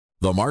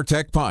The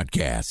MarTech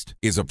Podcast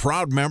is a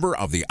proud member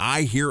of the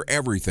I Hear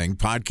Everything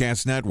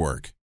Podcast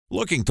Network.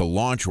 Looking to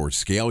launch or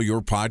scale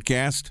your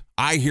podcast?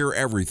 I Hear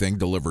Everything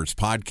delivers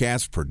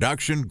podcast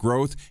production,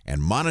 growth,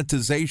 and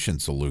monetization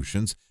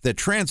solutions that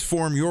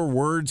transform your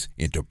words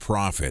into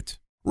profit.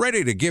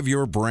 Ready to give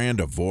your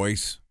brand a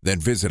voice? Then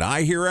visit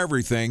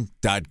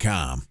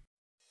iheareverything.com.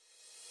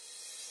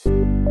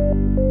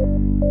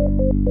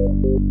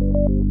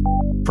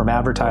 From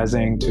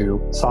advertising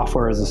to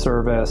software as a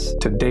service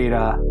to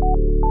data.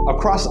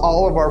 Across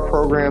all of our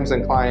programs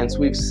and clients,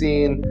 we've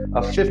seen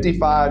a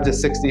 55 to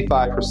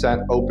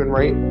 65% open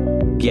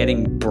rate.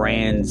 Getting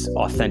brands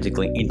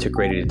authentically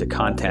integrated into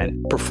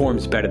content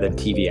performs better than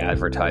TV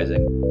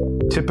advertising.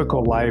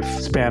 Typical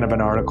lifespan of an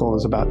article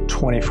is about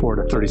 24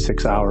 to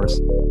 36 hours.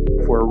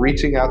 If we're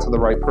reaching out to the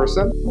right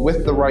person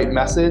with the right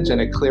message and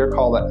a clear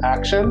call to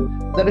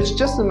action, then it's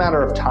just a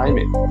matter of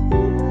timing.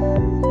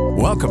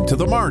 Welcome to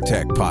the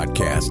MarTech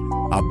Podcast,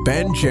 a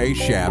Ben J.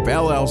 Schaap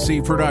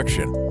LLC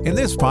production. In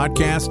this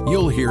podcast,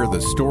 you'll hear the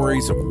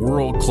stories of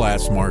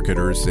world-class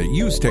marketers that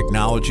use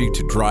technology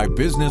to drive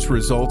business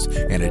results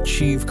and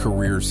achieve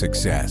career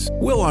success.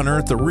 We'll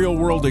unearth the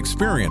real-world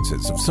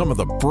experiences of some of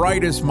the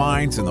brightest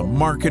minds in the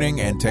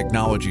marketing and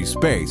technology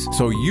space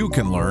so you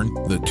can learn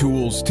the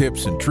tools,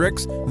 tips, and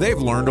tricks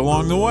they've learned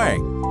along the way.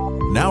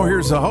 Now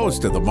here's the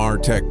host of the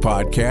MarTech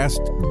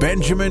Podcast,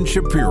 Benjamin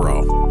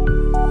Shapiro.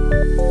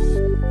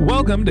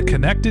 Welcome to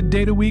Connected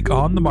Data Week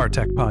on the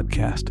MarTech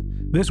Podcast.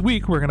 This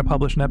week, we're going to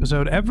publish an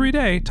episode every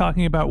day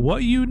talking about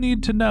what you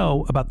need to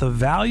know about the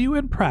value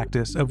and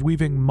practice of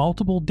weaving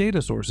multiple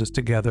data sources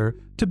together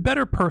to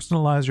better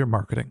personalize your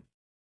marketing.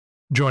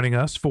 Joining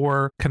us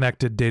for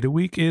Connected Data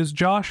Week is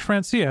Josh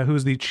Francia, who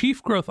is the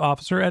Chief Growth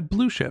Officer at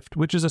Blueshift,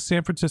 which is a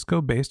San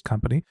Francisco-based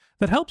company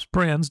that helps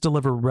brands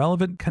deliver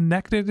relevant,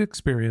 connected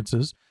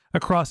experiences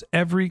across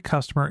every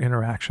customer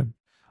interaction.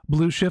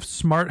 Blueshift's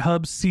Smart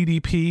Hub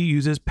CDP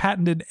uses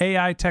patented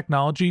AI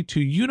technology to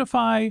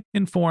unify,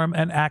 inform,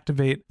 and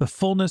activate the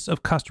fullness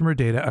of customer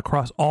data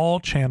across all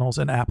channels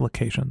and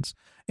applications.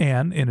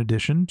 And in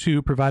addition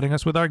to providing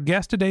us with our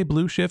guest today,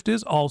 Blueshift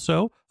is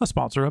also a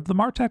sponsor of the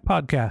MarTech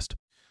Podcast.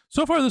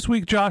 So far this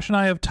week, Josh and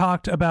I have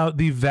talked about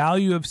the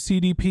value of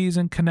CDPs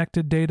and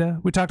connected data.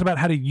 We talked about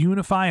how to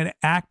unify and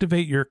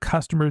activate your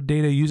customer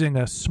data using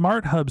a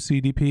Smart Hub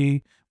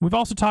CDP. We've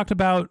also talked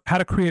about how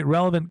to create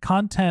relevant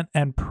content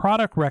and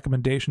product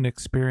recommendation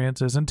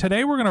experiences. And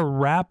today we're going to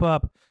wrap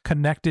up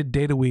Connected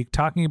Data Week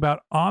talking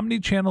about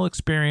omnichannel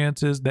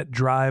experiences that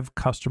drive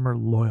customer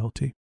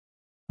loyalty.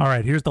 All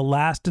right, here's the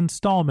last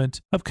installment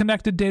of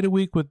Connected Data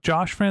Week with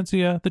Josh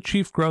Francia, the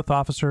Chief Growth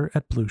Officer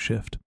at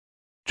Blueshift.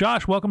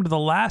 Josh, welcome to the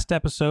last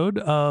episode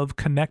of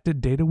Connected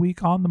Data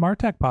Week on the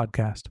MarTech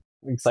Podcast.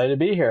 I'm excited to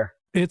be here.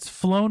 It's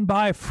flown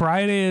by.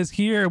 Friday is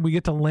here. We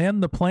get to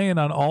land the plane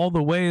on all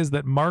the ways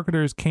that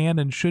marketers can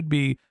and should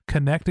be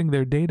connecting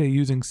their data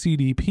using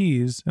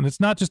CDPs. And it's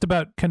not just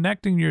about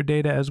connecting your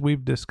data as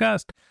we've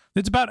discussed.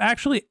 It's about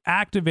actually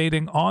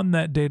activating on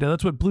that data.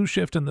 That's what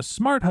Blueshift and the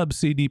Smart Hub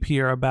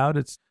CDP are about.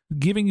 It's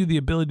giving you the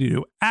ability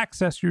to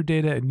access your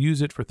data and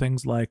use it for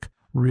things like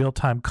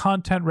real-time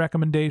content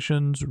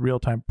recommendations,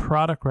 real-time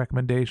product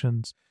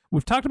recommendations.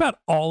 We've talked about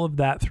all of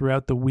that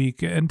throughout the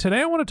week, and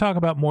today I want to talk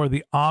about more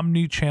the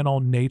omni-channel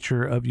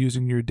nature of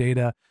using your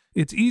data.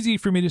 It's easy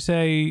for me to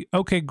say,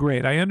 okay,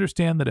 great, I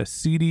understand that a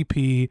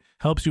CDP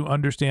helps you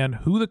understand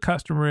who the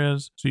customer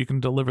is so you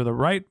can deliver the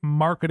right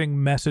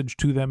marketing message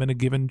to them in a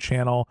given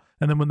channel,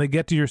 and then when they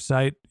get to your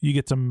site, you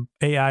get some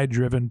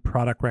AI-driven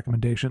product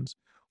recommendations.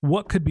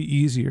 What could be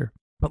easier?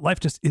 But life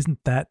just isn't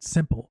that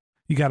simple.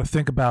 You got to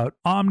think about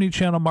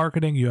omni-channel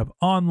marketing. You have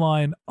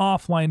online,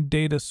 offline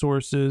data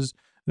sources.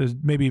 There's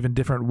maybe even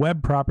different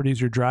web properties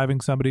you're driving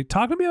somebody.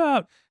 Talk to me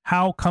about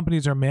how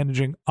companies are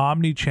managing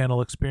omni-channel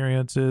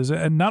experiences,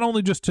 and not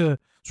only just to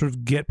sort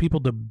of get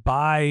people to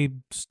buy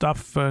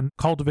stuff and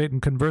cultivate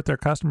and convert their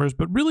customers,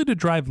 but really to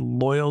drive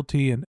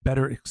loyalty and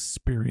better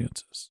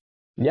experiences.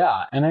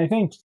 Yeah, and I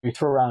think we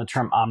throw around the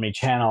term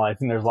omnichannel. I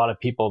think there's a lot of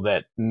people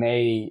that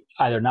may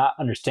either not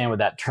understand what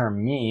that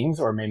term means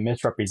or may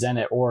misrepresent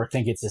it or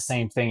think it's the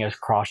same thing as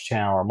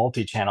cross-channel or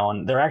multi-channel,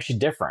 and they're actually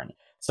different.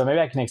 So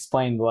maybe I can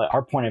explain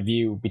our point of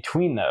view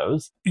between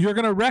those. You're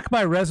going to wreck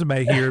my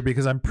resume here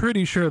because I'm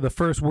pretty sure the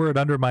first word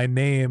under my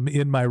name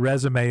in my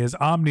resume is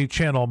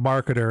omni-channel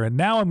marketer, and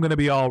now I'm going to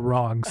be all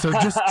wrong. So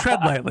just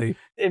tread lightly.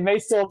 It may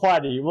still apply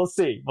to you. We'll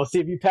see. We'll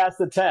see if you pass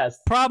the test.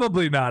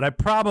 Probably not. I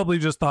probably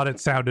just thought it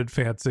sounded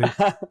fancy.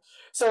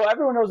 So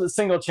everyone knows what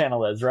single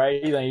channel is,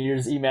 right? You're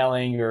just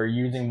emailing or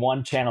using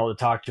one channel to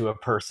talk to a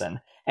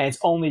person. And it's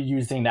only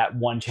using that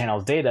one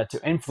channel's data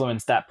to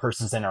influence that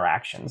person's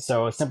interaction.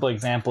 So a simple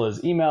example is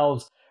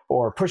emails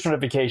or push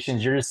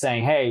notifications. You're just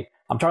saying, hey,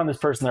 I'm talking to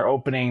this person, they're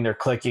opening, they're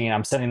clicking, and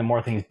I'm sending them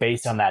more things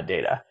based on that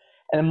data.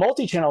 And a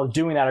multi-channel is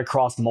doing that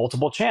across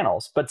multiple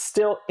channels, but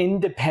still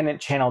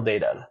independent channel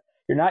data.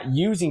 You're not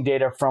using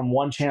data from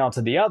one channel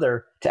to the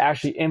other to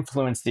actually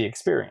influence the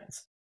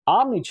experience.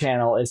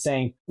 Omnichannel is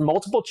saying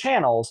multiple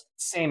channels,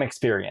 same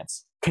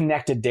experience,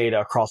 connected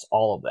data across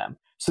all of them.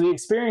 So the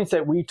experience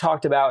that we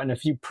talked about in a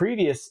few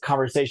previous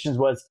conversations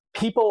was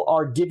people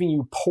are giving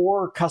you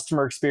poor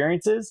customer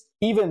experiences,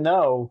 even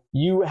though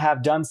you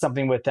have done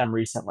something with them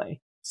recently.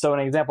 So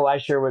an example I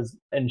share was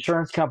an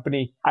insurance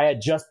company. I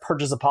had just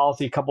purchased a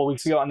policy a couple of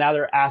weeks ago, and now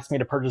they're asking me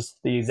to purchase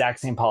the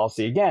exact same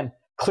policy again.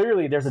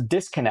 Clearly, there's a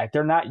disconnect.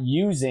 They're not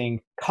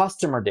using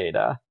customer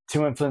data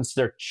to influence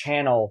their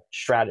channel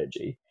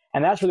strategy.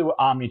 And that's really what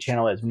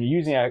Omnichannel is. When you're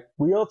using a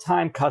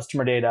real-time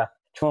customer data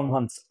to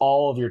influence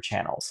all of your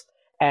channels.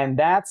 And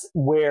that's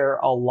where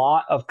a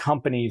lot of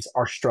companies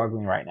are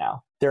struggling right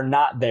now. They're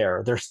not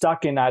there. They're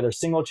stuck in either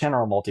single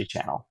channel or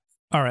multi-channel.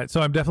 All right,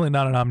 so I'm definitely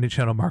not an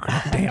omnichannel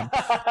marketer.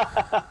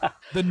 Damn.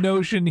 The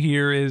notion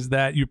here is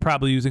that you're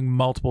probably using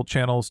multiple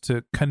channels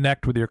to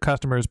connect with your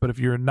customers, but if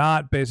you're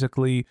not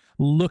basically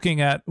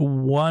looking at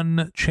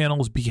one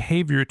channel's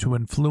behavior to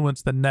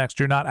influence the next,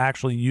 you're not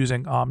actually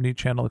using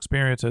omnichannel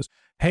experiences.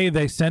 Hey,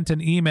 they sent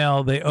an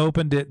email, they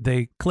opened it,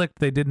 they clicked,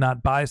 they did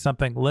not buy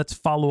something. Let's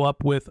follow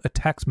up with a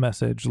text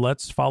message.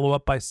 Let's follow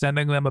up by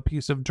sending them a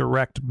piece of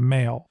direct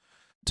mail.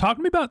 Talk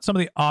to me about some of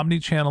the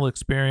omni-channel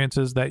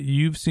experiences that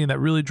you've seen that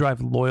really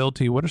drive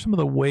loyalty. What are some of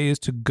the ways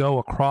to go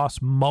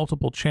across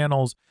multiple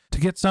channels to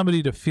get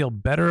somebody to feel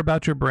better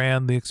about your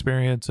brand, the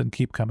experience, and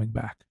keep coming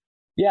back?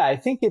 Yeah, I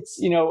think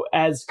it's,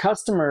 as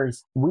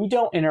customers, we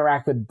don't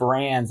interact with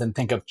brands and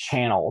think of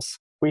channels.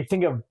 We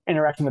think of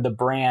interacting with the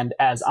brand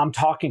as I'm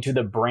talking to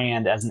the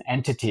brand as an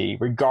entity,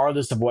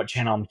 regardless of what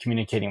channel I'm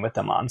communicating with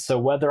them on. So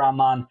whether I'm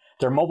on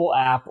their mobile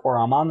app or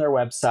I'm on their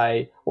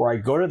website or I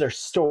go to their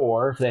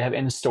store if they have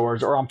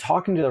in-stores, or I'm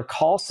talking to their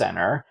call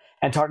center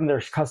and talking to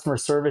their customer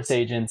service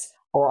agents,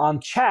 or on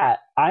chat,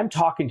 I'm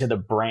talking to the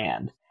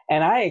brand.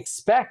 And I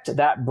expect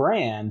that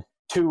brand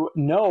to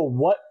know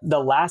what the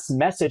last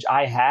message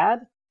I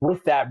had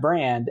with that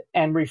brand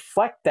and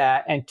reflect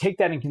that and take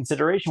that in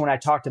consideration when I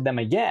talk to them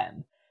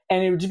again.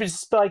 And it would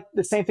just be like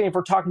the same thing if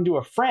we're talking to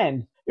a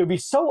friend. It would be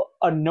so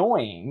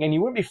annoying, and you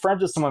wouldn't be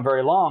friends with someone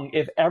very long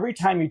if every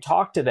time you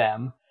talk to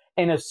them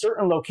in a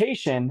certain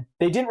location,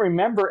 they didn't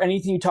remember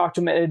anything you talked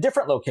to them at a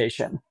different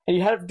location. And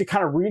you had to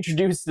kind of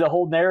reintroduce the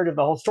whole narrative,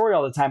 the whole story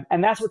all the time.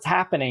 And that's what's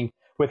happening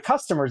with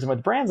customers and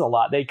with brands a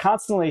lot. They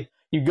constantly,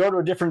 you go to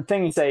a different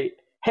thing and say,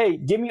 hey,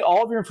 give me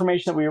all of your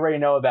information that we already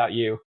know about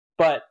you.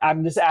 But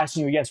I'm just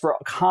asking you again. So we're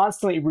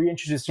constantly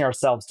reintroducing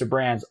ourselves to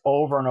brands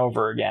over and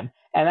over again.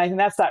 And I think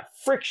that's that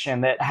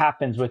friction that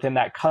happens within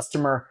that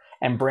customer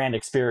and brand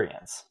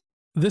experience.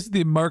 This is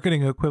the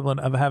marketing equivalent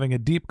of having a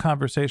deep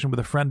conversation with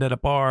a friend at a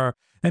bar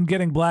and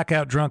getting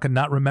blackout drunk and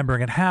not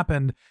remembering it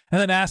happened,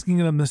 and then asking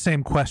them the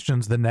same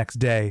questions the next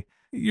day.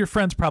 Your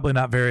friend's probably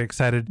not very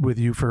excited with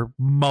you for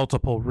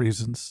multiple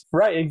reasons.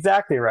 Right,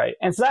 exactly right.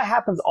 And so that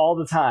happens all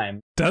the time.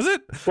 Does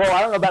it? Well,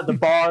 I don't know about the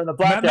bar and the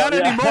blackout. Not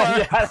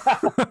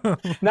anymore.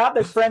 Yeah. Not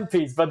the friend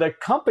piece, but the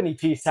company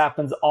piece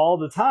happens all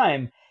the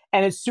time.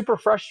 And it's super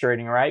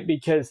frustrating, right?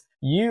 Because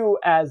you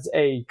as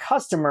a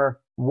customer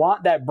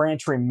want that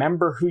brand to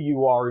remember who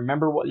you are,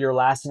 remember what your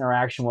last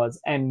interaction was,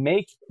 and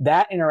make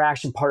that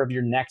interaction part of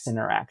your next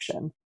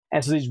interaction.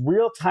 And so these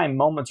real-time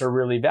moments are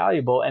really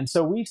valuable. And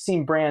so we've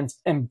seen brands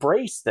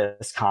embrace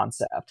this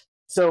concept.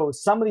 So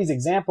some of these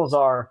examples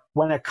are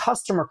when a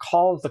customer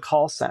calls the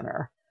call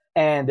center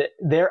and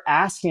they're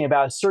asking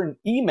about a certain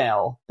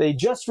email they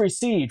just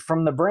received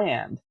from the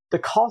brand. The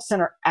call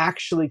center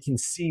actually can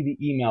see the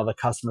email the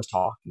customer's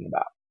talking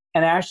about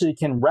and actually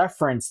can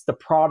reference the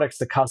products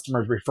the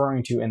customer is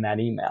referring to in that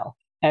email.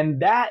 And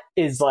that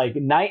is like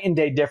night and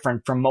day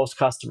different from most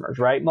customers,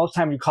 right? Most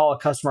time you call a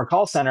customer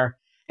call center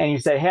and you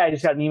say, hey, I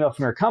just got an email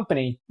from your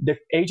company. The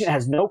agent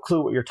has no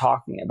clue what you're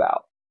talking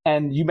about.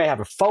 And you may have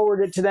to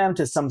forward it to them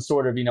to some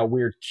sort of,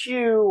 weird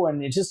queue.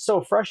 And it's just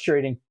so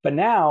frustrating. But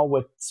now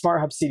with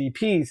SmartHub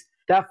CDPs,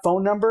 that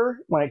phone number,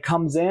 when it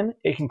comes in,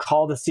 it can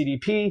call the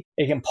CDP,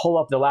 it can pull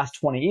up the last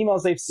 20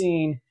 emails they've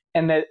seen,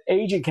 and the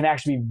agent can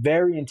actually be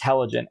very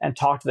intelligent and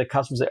talk to the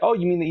customer and say, oh,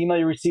 you mean the email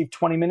you received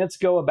 20 minutes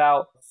ago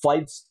about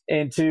flights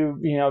into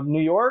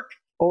New York?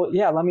 Well,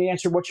 yeah, let me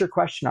answer, what's your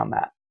question on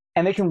that?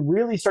 And they can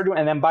really start doing,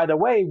 and then by the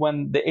way,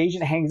 when the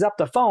agent hangs up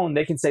the phone,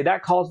 they can say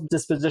that call's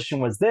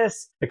disposition was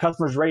this, the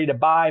customer's ready to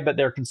buy, but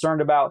they're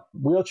concerned about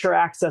wheelchair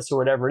access or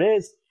whatever it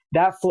is.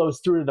 That flows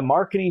through to the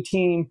marketing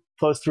team,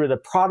 flows through the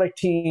product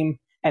team,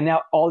 and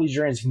now all these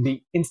journeys can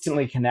be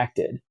instantly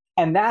connected.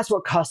 And that's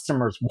what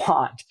customers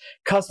want.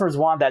 Customers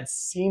want that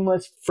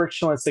seamless,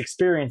 frictionless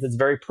experience that's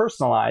very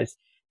personalized.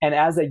 And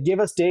as they give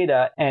us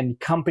data and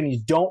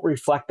companies don't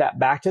reflect that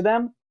back to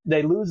them,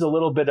 they lose a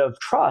little bit of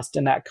trust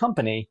in that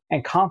company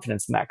and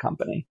confidence in that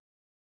company.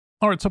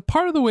 All right, so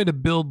part of the way to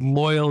build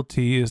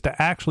loyalty is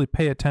to actually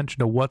pay attention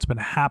to what's been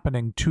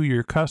happening to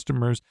your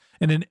customers.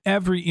 And in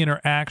every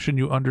interaction,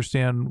 you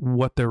understand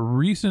what their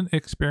recent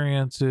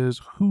experience is,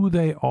 who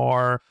they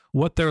are,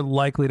 what they're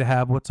likely to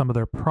have, what some of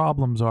their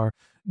problems are.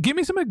 Give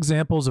me some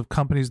examples of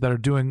companies that are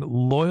doing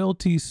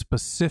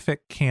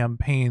loyalty-specific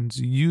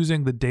campaigns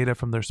using the data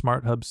from their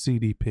SmartHub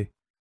CDP.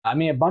 I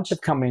mean, a bunch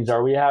of companies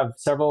are. We have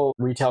several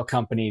retail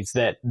companies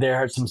that there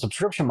are some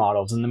subscription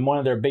models, and then one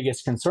of their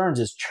biggest concerns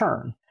is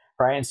churn.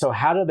 right? And so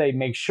how do they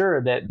make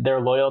sure that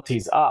their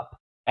loyalty's up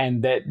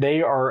and that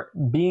they are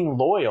being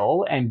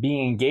loyal and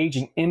being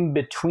engaging in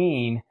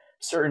between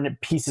certain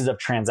pieces of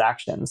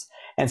transactions?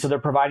 And so they're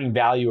providing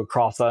value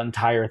across the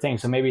entire thing.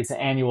 So maybe it's an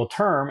annual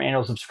term,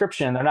 annual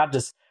subscription. They're not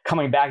just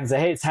coming back and say,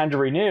 hey, it's time to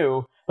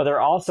renew, but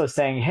they're also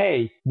saying,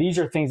 hey, these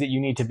are things that you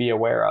need to be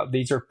aware of.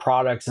 These are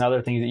products and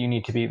other things that you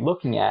need to be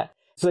looking at.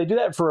 So they do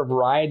that for a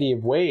variety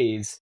of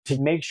ways to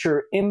make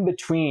sure in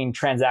between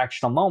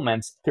transactional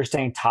moments, they're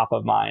staying top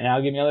of mind. And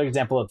I'll give you another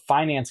example of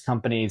finance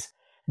companies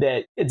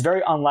that it's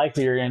very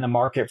unlikely you're in the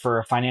market for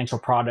a financial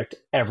product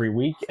every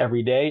week,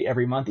 every day,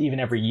 every month, even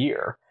every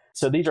year.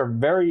 So these are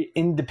very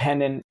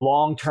independent,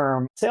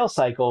 long-term sales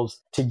cycles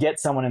to get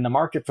someone in the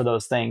market for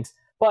those things.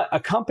 But a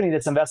company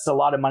that's invested a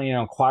lot of money in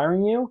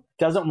acquiring you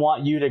doesn't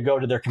want you to go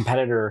to their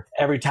competitor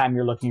every time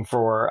you're looking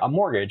for a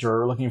mortgage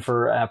or looking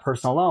for a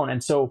personal loan.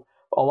 And so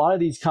a lot of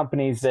these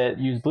companies that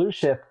use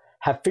Blueshift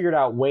have figured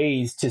out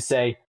ways to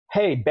say,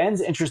 hey, Ben's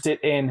interested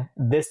in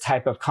this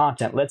type of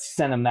content. Let's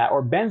send him that.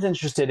 Or Ben's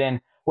interested in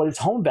what his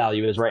home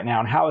value is right now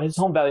and how his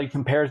home value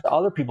compares to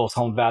other people's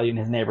home value in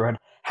his neighborhood.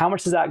 How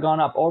much has that gone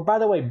up? Or by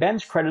the way,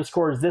 Ben's credit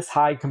score is this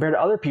high compared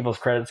to other people's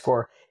credit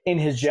score in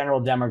his general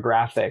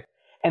demographic.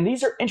 And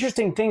these are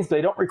interesting things, but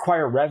they don't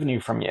require revenue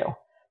from you,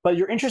 but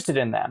you're interested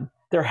in them.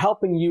 They're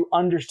helping you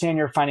understand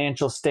your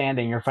financial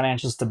standing, your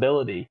financial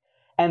stability.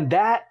 And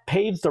that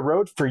paves the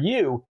road for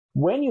you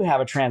when you have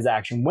a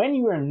transaction, when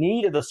you are in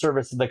need of the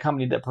service of the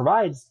company that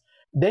provides,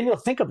 then you'll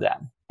think of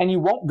them and you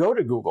won't go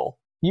to Google.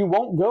 You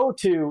won't go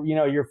to,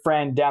 your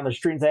friend down the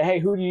street and say, hey,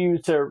 who do you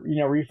use to,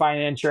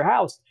 refinance your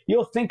house?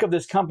 You'll think of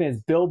this company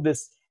as build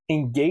this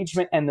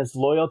engagement and this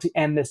loyalty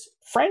and this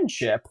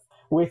friendship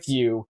with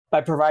you by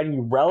providing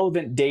you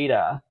relevant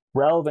data,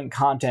 relevant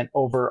content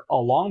over a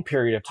long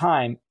period of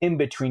time in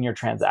between your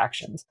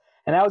transactions.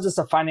 And that was just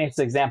a finance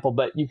example,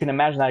 but you can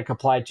imagine that it could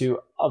apply to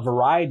a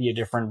variety of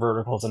different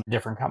verticals and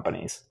different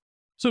companies.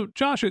 So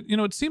Josh,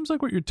 it seems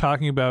like what you're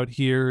talking about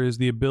here is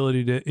the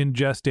ability to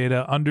ingest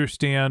data,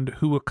 understand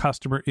who a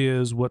customer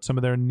is, what some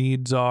of their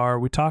needs are.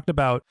 We talked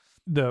about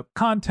the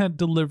content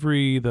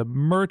delivery, the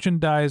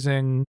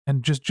merchandising,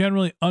 and just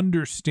generally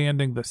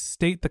understanding the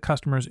state the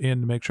customer's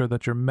in to make sure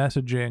that your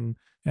messaging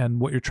and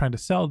what you're trying to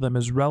sell them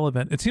is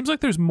relevant. It seems like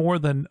there's more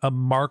than a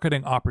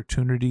marketing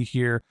opportunity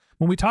here.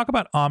 When we talk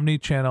about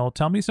omnichannel,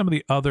 tell me some of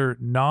the other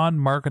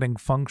non-marketing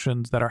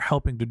functions that are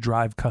helping to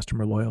drive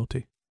customer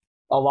loyalty.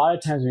 A lot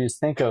of times we just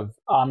think of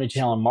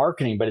omnichannel and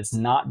marketing, but it's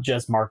not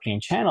just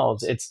marketing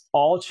channels. It's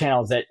all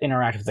channels that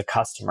interact with the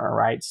customer,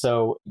 right?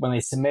 So when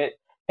they submit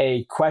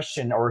a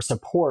question or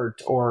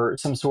support or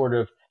some sort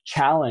of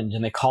challenge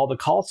and they call the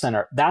call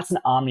center, that's an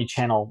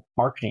omnichannel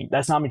marketing.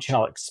 That's an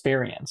omnichannel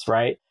experience,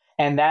 right?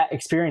 And that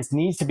experience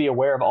needs to be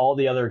aware of all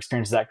the other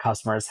experiences that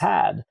customer has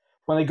had.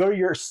 When they go to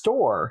your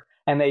store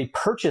and they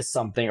purchase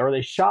something or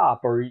they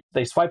shop or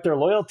they swipe their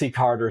loyalty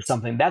card or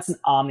something, that's an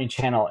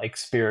omnichannel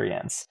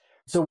experience.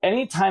 So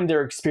anytime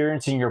they're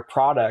experiencing your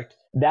product,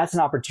 that's an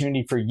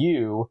opportunity for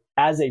you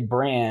as a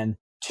brand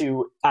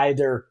to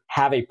either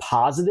have a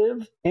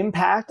positive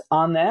impact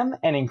on them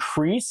and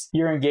increase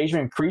your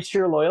engagement, increase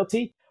your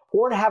loyalty,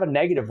 or to have a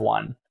negative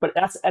one. But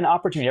that's an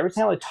opportunity. Every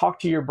time they talk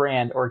to your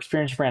brand or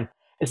experience your brand,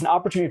 it's an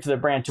opportunity for the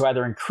brand to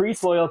either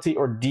increase loyalty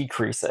or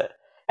decrease it.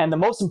 And the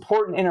most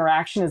important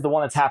interaction is the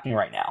one that's happening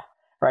right now,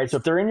 right? So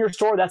if they're in your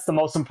store, that's the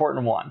most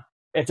important one.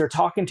 If they're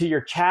talking to your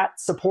chat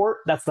support,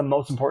 that's the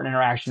most important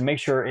interaction. Make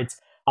sure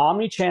it's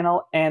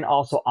omni-channel and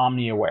also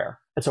omni-aware.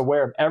 It's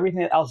aware of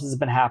everything else that's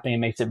been happening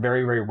and makes it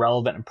very, very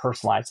relevant and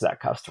personalized to that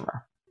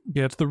customer.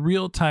 Yeah, it's the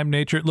real-time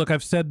nature. Look,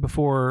 I've said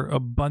before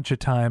a bunch of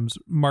times,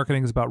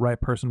 marketing is about right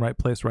person, right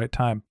place, right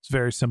time. It's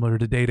very similar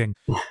to dating.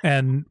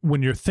 And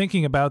when you're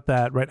thinking about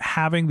that, right,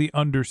 having the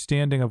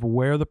understanding of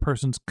where the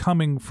person's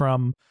coming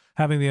from,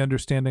 having the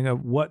understanding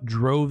of what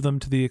drove them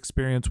to the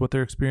experience, what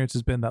their experience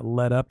has been that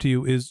led up to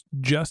you is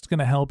just going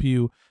to help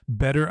you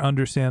better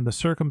understand the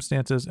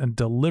circumstances and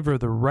deliver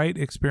the right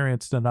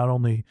experience to not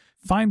only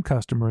find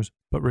customers,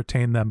 but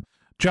retain them.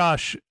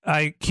 Josh,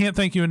 I can't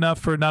thank you enough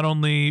for not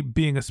only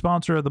being a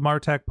sponsor of the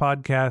MarTech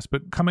podcast,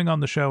 but coming on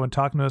the show and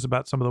talking to us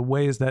about some of the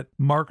ways that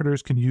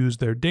marketers can use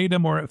their data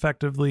more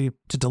effectively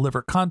to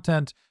deliver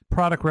content,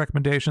 product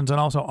recommendations,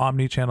 and also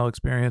omni-channel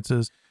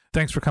experiences.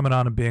 Thanks for coming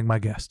on and being my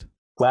guest.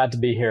 Glad to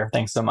be here.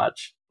 Thanks so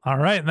much. All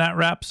right, and that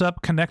wraps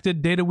up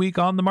Connected Data Week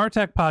on the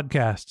MarTech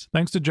podcast.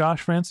 Thanks to Josh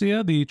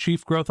Francia, the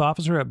Chief Growth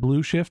Officer at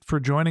Blueshift,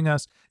 for joining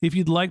us. If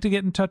you'd like to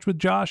get in touch with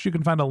Josh, you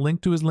can find a link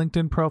to his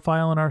LinkedIn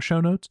profile in our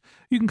show notes.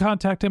 You can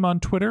contact him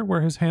on Twitter,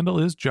 where his handle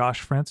is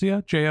Josh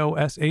Francia,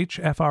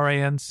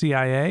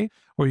 JoshFrancia,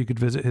 or you could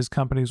visit his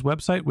company's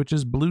website, which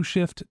is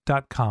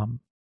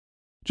blueshift.com.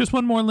 Just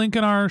one more link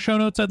in our show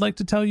notes I'd like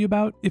to tell you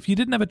about. If you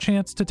didn't have a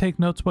chance to take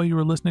notes while you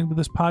were listening to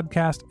this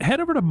podcast, head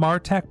over to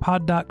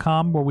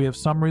martechpod.com, where we have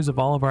summaries of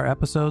all of our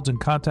episodes and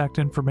contact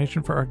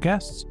information for our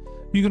guests.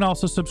 You can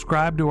also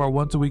subscribe to our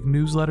once-a-week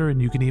newsletter,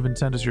 and you can even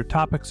send us your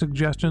topic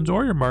suggestions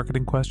or your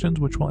marketing questions,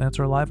 which we'll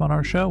answer live on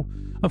our show.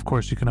 Of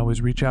course, you can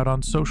always reach out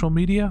on social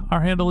media.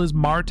 Our handle is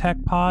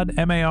MarTechPod,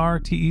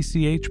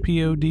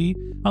 MarTechPod,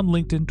 on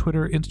LinkedIn,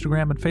 Twitter,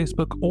 Instagram, and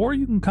Facebook, or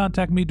you can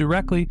contact me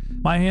directly.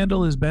 My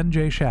handle is Ben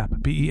J. Shap,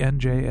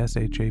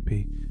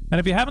 BenJShap. And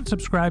if you haven't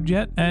subscribed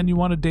yet and you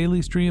want a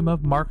daily stream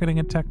of marketing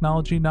and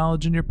technology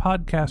knowledge in your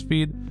podcast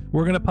feed,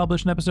 we're going to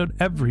publish an episode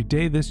every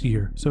day this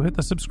year. So hit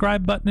the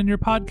subscribe button in your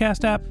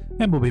podcast app,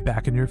 and we'll be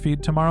back in your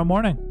feed tomorrow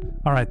morning.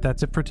 All right,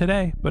 that's it for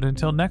today. But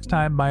until next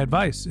time, my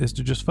advice is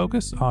to just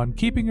focus on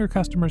keeping your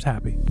customers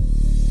happy.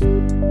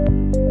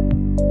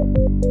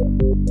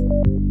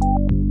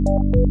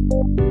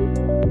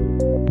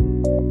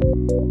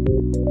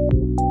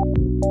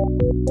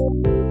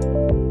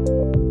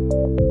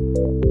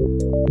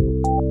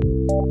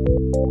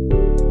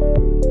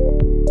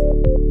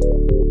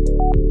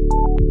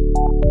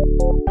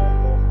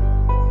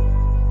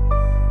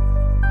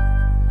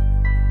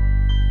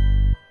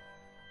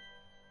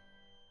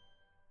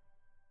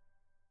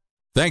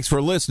 Thanks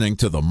for listening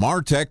to the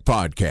MarTech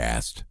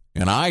Podcast,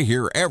 an I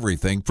Hear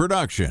Everything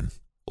production.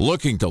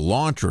 Looking to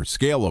launch or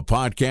scale a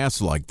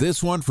podcast like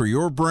this one for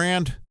your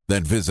brand?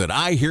 Then visit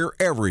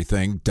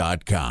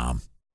iheareverything.com.